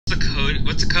code?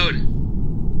 What's the code?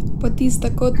 What is the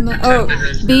code now? Oh,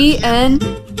 BN.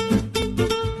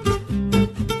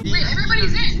 Wait,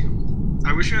 everybody's in.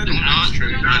 I wish you had Not.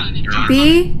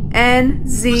 BNZEW.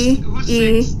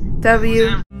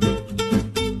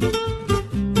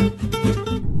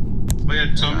 Oh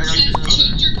yeah, Tom.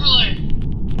 Change your color.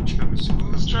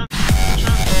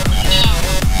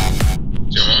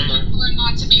 Color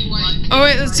not to be white. Oh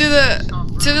wait, let's do to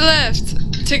the left.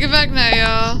 Take it back now,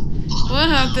 y'all. One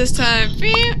half this time.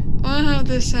 Beep. One half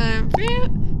this time. Beep.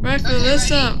 Right foot this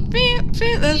time. Beep.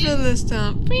 Beep. Left foot this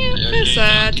time. Beep. Beep.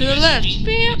 Side to the left.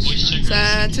 Beep.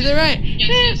 Side to the right.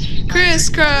 Beep.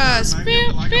 Crisscross.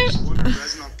 Beep. Beep.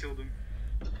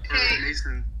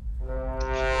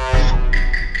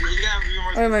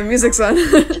 Oh, my music's on.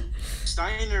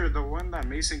 Steiner, the one that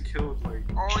Mason killed, like.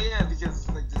 Oh yeah, because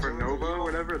like for Nova or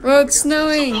whatever. Oh, it's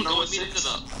snowing. Someone go with me to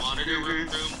the monitor room.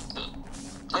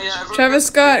 Oh yeah, Travis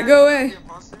Scott, go away.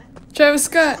 Travis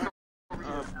Scott.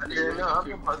 You're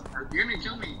gonna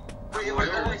kill me. Wait,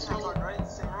 I always follow, right?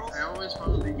 Same rules? I always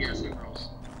follow the same rules.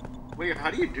 Wait,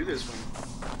 how do you do this one?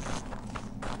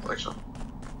 Selection.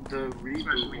 The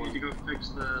reboot We one. need to go fix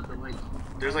the light.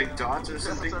 There's like dots or Yes,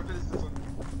 something. let's finish this one.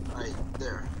 Alright,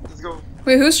 there. Let's go.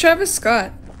 Wait, who's Travis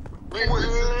Scott? Wait.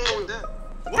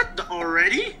 What?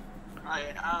 Already?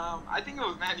 Alright, I think it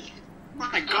was Manny.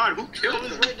 My God, who killed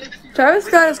him? Travis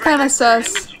Scott is kind of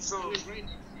sus. So,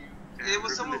 it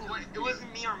was someone who went, it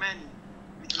wasn't me or Manny.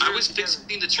 I was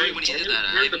fixing the tree when he did that,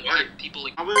 and I even had people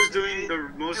like. I was doing the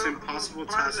most impossible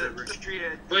task ever.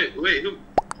 Wait, who?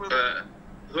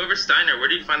 Whoever Steiner, where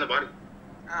did you find the body?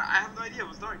 I have no idea. It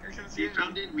was dark. I couldn't see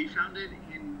anything. We found it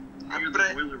in near but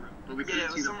the boiler room, but we Yeah, couldn't it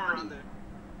see was the somewhere body. around there.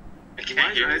 I Why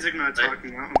can't is hear Isaac not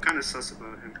talking? I'm kind of sus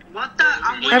about him. What the?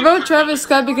 I vote Travis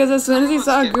Scott because as soon as he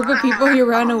saw a group of people, he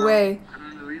ran away. I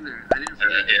don't know either. I didn't.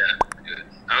 Yeah.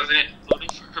 I was voting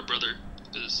for her brother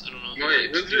because I don't know.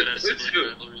 Wait, Just do it at a sibling who?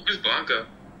 rivalry. Who's Blanco?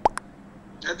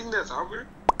 I think that's Albert.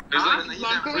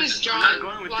 Blanco is I'm John.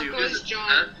 going with Blanco you. is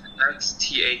John. That's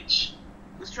TH.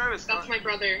 Who's Travis? That's my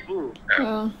brother. Ooh.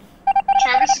 Oh.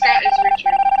 Travis Scott is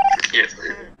Richard. Yes.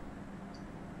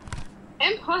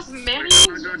 And plus, Manny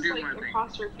Wait, was don't just do like my thing.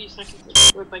 imposter a few seconds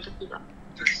ago with like a few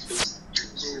rounds.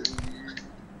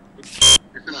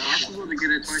 It's impossible to get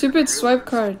it twice. Stupid swipe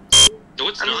card. No,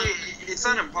 it's I not. mean, it's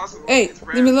not impossible. Hey, It's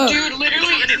leave me alone. Dude,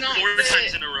 literally, It's it's not. 4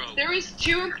 times in a row. There was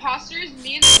 2 imposters,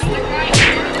 me and this other guy, and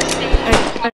we were the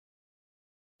same.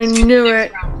 I knew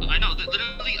it. I know.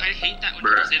 Literally, I hate that when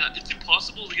people say that. It's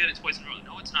impossible to get it twice in a row.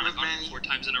 No, it's not. I've With gotten Manny. it 4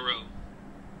 times in a row.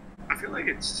 I feel like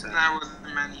it's set. Nah, it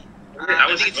wasn't Manny.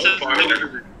 I was think it's so so far far.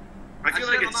 better. I feel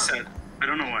like it's set. I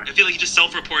don't know why. I feel like he just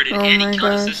self-reported Oh and my he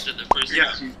killed his gosh. sister the first Yeah.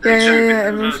 round. Yeah.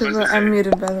 Everyone should vote. I'm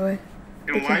muted, by the way.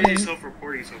 And why is he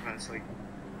self-reporting so fast? Like,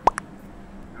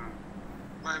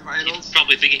 My He's vitals.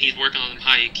 probably thinking he's working on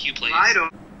high IQ plays. I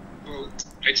don't. Vote.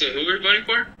 Wait, so who we're voting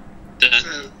for? The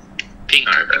Says pink,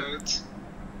 Alright, vote.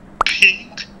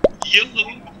 pink, yellow.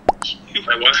 Wait,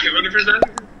 why are you voting for that?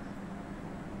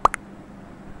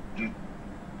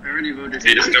 I already voted.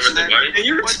 He discovered the body? Can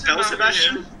you What's spell, the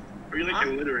Sebastian? Or are you like Huh?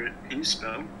 illiterate? Can you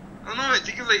spell? I don't know. I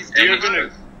think it's like he's We are getting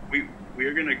gonna. We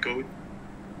are gonna go.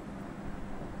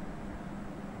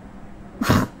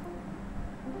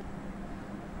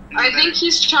 I think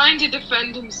he's trying to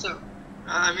defend himself.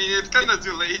 I mean, it's kind of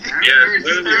too late. Yeah, it's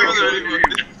literally Everyone's all already voting.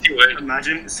 voted. Too late.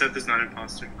 Imagine Seth is not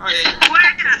imposter. Oh yeah.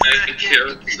 I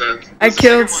killed Seth. I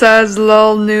killed Saz,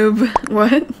 lol, noob.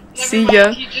 What? See Never ya.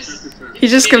 mind, he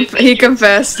just He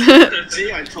confessed.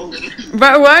 See, I told him.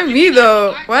 But why me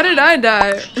though? Why did I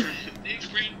die? Big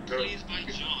brain plays by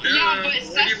John. Yeah, but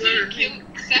Seth didn't kill me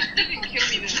then. Seth didn't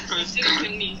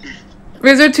kill me.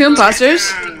 Wait, is there 2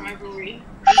 imposters? Rivalry.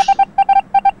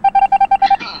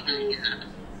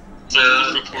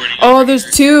 Someone's reporting. Oh, there's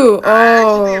 2.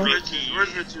 Oh.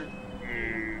 Where's Richard?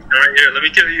 Alright, here, let me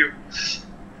kill you.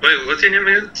 Wait, what's your name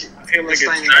again? I feel like it's.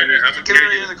 Steiner. I'm Get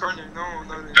right in the corner. No.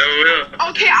 I will.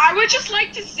 Okay, I would just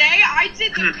like to say I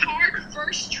did the card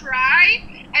first try,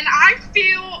 and I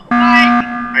feel like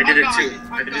I did Oh it God, too.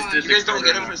 oh I just God. did You guys the don't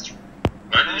get him corner. first.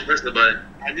 Why did you press the button?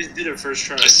 I just did it first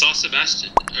try. I saw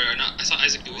Sebastian, or not, I saw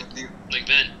Isaac do it. Like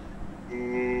Ben.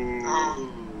 Ooh. Oh.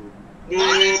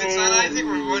 It's not Isaac.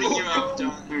 We're voting you out,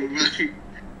 John.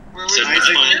 Where's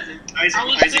Isaac.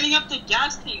 Isaac. up the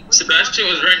gas tank. Sebastian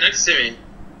was right next to me.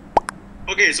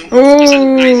 Okay, so. Ooh.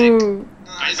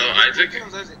 Isaac. Isaac? Which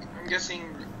one was Isaac? I'm guessing.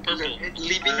 Purple.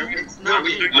 Libby. It's not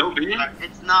me. Low bean?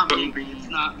 It's not me, It's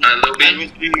not me. Low I bean?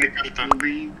 was doing my carton.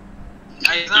 Bean.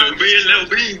 Low bean, low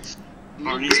bean.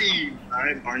 Barney's.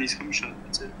 Alright, Barney's home shot.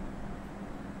 That's it.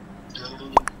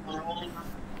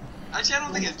 Actually, I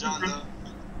don't think it's John though.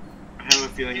 I have a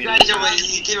feeling You guys away.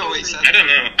 He gave away. I don't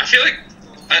know. I feel like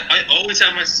I always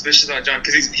have my suspicions about John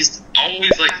because he's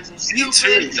always like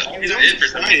Stupid. he's always it for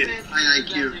something. I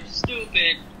like you.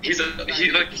 Stupid. He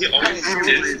always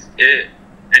is it,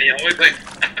 and he always like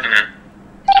I don't know.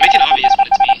 I make it obvious when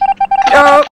it's me.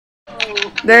 Oh,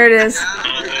 there it is. Oh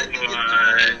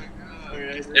my!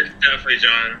 It's definitely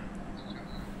John.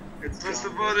 Press the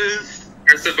buttons.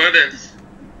 Press the buttons.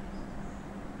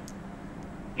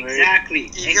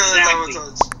 Exactly. You gotta Exactly.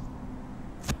 double touch.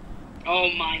 Oh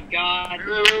my god.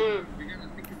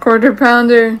 Quarter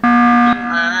pounder.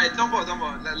 Alright, don't vote.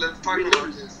 Let's talk about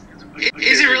this.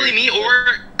 Is it really me, or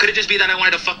could it just be that I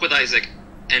wanted to fuck with Isaac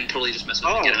and totally just mess with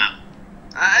him and get him out?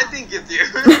 I think it's you.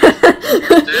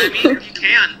 I mean, you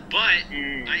can, but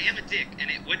I am a dick, and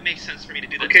it would make sense for me to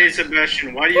do that. Okay,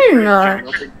 Sebastian, why do You're you? not.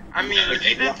 I mean,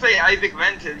 he did say Isaac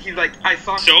vented. He's like, I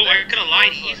saw him. So I vent. could have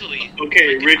lied easily.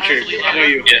 Okay, Richard, actually how about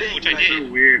you? Yeah, which I That's so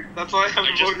did. weird. That's why I I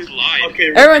haven't just voted. lied.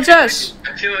 Okay, Everyone, Josh.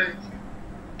 I feel like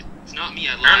It's not me.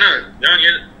 I I don't lied. know, John.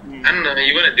 You're I don't know.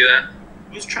 You wouldn't do that.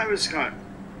 who's Travis Scott?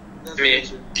 That's Me.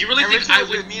 Richard. Do you really And think Richard I was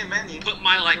would with me and Manny. put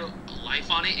my life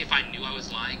on it if I knew I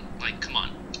was lying? Like, come on.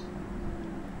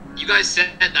 You guys said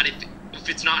that if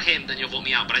it's not him, then you'll vote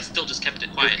me out, but I still just kept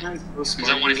it quiet This guy's so because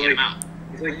smart. I wanted to He's get him like, out.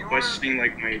 he's like questioning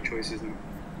like my choices now.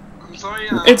 I'm sorry.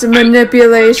 It's You can vote me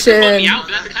manipulation. out,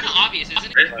 but that's kind of obvious,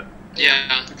 isn't it? Right?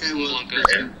 Yeah. Okay, well,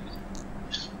 Yeah.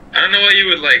 I don't know why you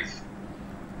would like.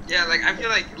 Yeah, like I feel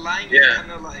like lying is Yeah.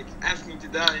 kind of like asking to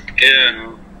die. Yeah. You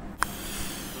know?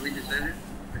 we decided?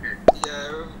 Okay.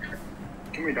 Yeah.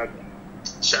 Come here, Dad.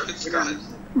 Travis Scott.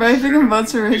 But I think I'm vote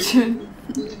for Richard.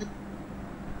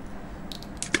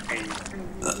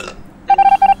 No.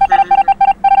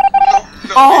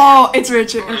 Oh, it's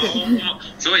Richard. Okay.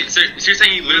 So wait, so you're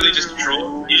saying you literally just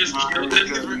trolled? You just killed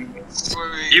him?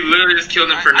 Wait. You literally just killed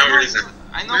him for no reason.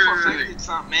 I know for a fact it's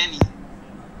not Manny.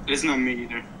 It's not me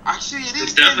either. Actually, it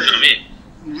It's is definitely not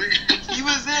Manny. me. He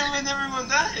was there when everyone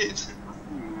died. It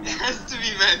has to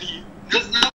be Manny.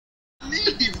 That's not me,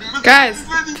 bro. Guys,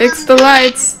 fix the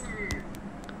lights.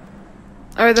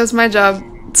 Alright, that's my job.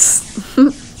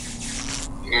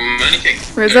 Manny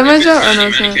can't. Wait, is that my if it's job? Oh, no, Manny,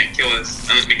 it's Manny not. can't kill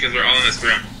us because we're all in this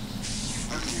room.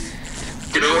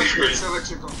 Get over here. It's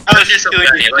electrical. Let's just kill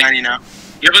Manny. Like, now.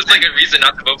 give us like a reason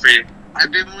not to vote for you.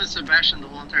 I've been with Sebastian the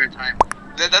whole entire time.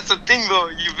 That's the thing though.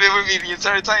 You've been with me the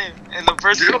entire time, and the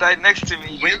person died next to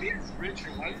me. Maybe it's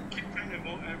Richard. Why do you keep trying to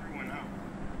vote everyone out?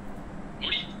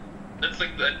 What do you? That's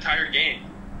like the entire game.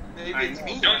 Maybe I it's know.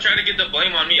 me. Don't try to get the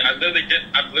blame on me. I've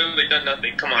literally done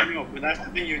nothing. Come I on. know, but that's the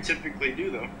thing you typically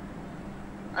do, though.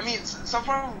 I mean, so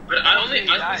far. But I was like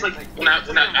when I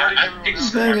pick Better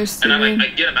someone and I stupid. I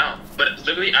get him out. But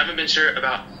literally, I haven't been sure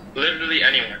about literally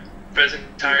anyone for this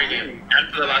entire game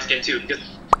and for the last game too. Because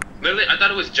literally, I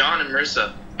thought it was John and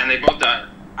Marissa, and they both died.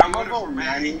 I'm voting for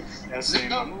Manny. Manny. Yeah,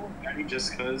 same. I'm voting Manny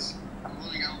just cause. I'm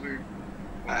voting Albert.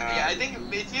 Yeah, I think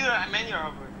it's either Manny or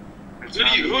Albert. Who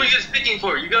are you guys picking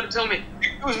for? You gotta tell me.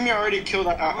 It was me already killed.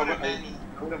 I voted Manny.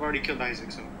 I would have already killed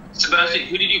Isaac, so. Sebastian,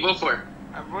 who did you vote for?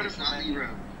 I voted It's for not me, Manny. bro.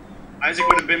 Isaac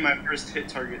would have been my first hit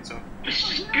target, so. Good,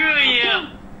 yeah.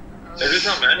 If it's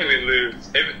not Manny, we lose.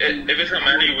 If it's not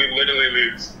Manny, we literally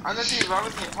lose. Honestly, if I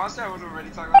was the imposter, I would have already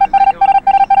talked about it. Like, it was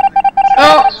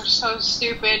Oh! You guys are so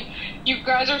stupid. You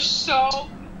guys are so.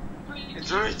 It's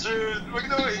Richard. Look at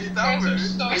the way he's You guys Albert. are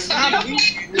so It's not me,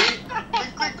 stupid. dude.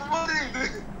 Click the button.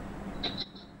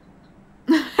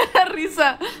 Risa.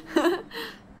 Run.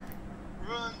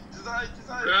 Just hide.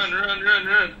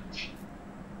 Run.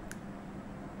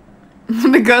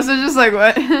 The ghosts are just like,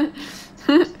 what?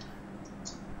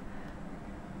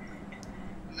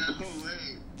 No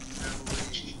way.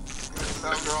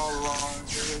 After all along.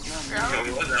 Yeah,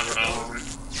 we wasn't ever all.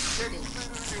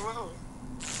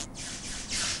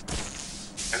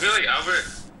 I feel like Albert.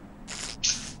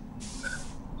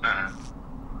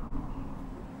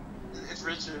 It's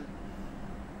Richard.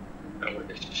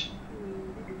 Watch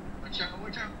out,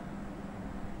 watch out.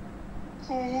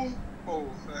 Oh,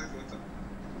 that's what's up.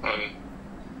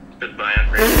 Goodbye,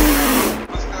 Albert.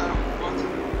 What's that?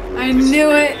 I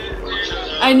knew it.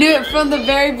 I knew it from the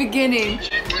very beginning. He was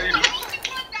the only one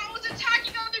that was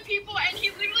attacking other people, and he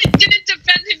literally didn't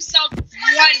defend himself once.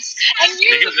 And you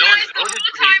Because no one guys the whole voted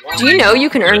for time me. were Do you know you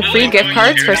can earn free gift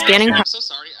cards for scanning? I'm so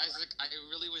sorry, Isaac. I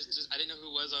really was just. I didn't know who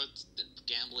it was. I was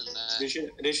gambling that.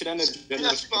 They should end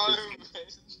Yes, fine.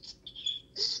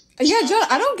 Yeah, John,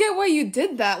 I don't get why you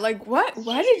did that. Like, what?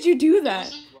 Why did you do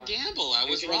that? Gamble. I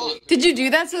was wrong. Did you do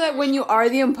that so that when you are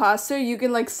the imposter, you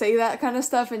can, like, say that kind of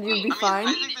stuff and you'd be I fine?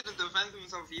 mean, Isaac didn't defend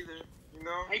himself either. You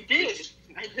know? I did.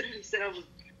 I literally said I was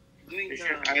doing They should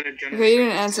the. add a general. Okay, you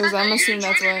didn't answer, so I'm assuming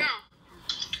that's why.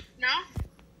 No?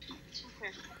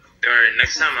 Okay. Or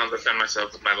next time I'll defend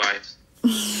myself with my life.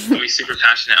 I'll be super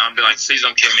passionate. I'll be like, please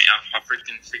don't kill me. I'll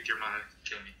freaking freak your mom and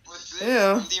kill me. What's this? Ew.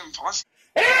 I'm the imposter.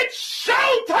 It's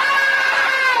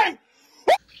showtime!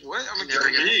 What? I'm I a never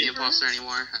get the kid. imposter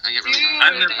anymore. I get really Dude.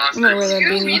 mad. I'm the I'm gonna wear imposter. that You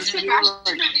beanie. meet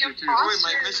Sebastian the Oh, wait,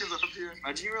 my imposter. mission's up here.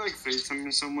 Imagine you were like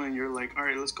FaceTiming someone and you're like,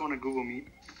 alright, let's go on a Google Meet.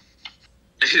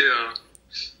 Yeah.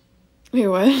 Wait,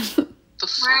 what? The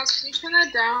fuck? Miles, can you turn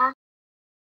that down?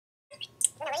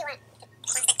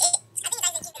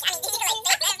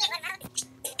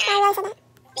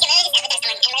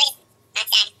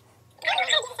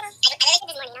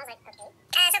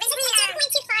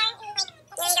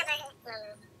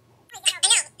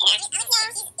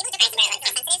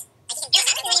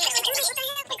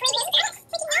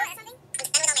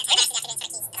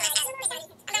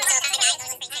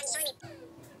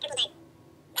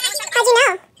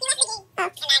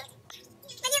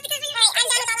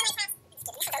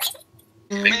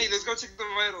 Hey, let's go check the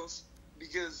vitals.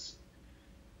 Because.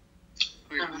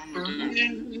 Wait, I'm gonna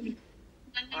do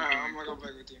Alright, I'm gonna go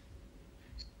back with you.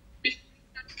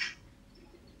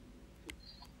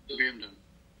 Okay, I'm done.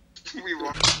 We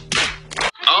won.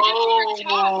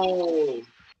 Oh!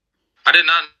 I did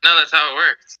not know that's how it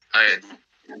worked. Okay.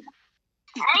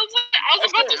 I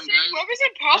was about to say, whoever's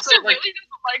imposter Also, like- really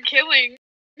doesn't like killing.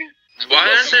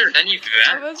 Why aren't there any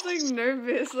I vents? was like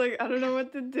nervous, like I don't know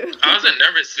what to do. I wasn't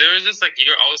nervous. There was just like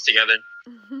you're always together.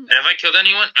 And if I killed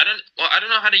anyone, I don't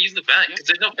know how to use the vent because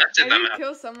there's no vents I in that did map.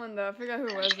 kill someone though. I forgot who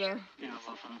it was though. Yeah,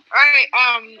 well, fine.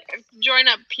 Alright, join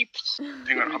up, peeps.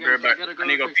 Hang on, I'll be right back. I gotta go I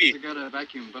need to go fix- pee. I gotta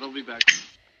vacuum, but I'll be back.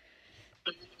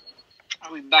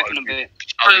 I'll be back in a bit.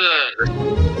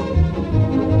 Uh,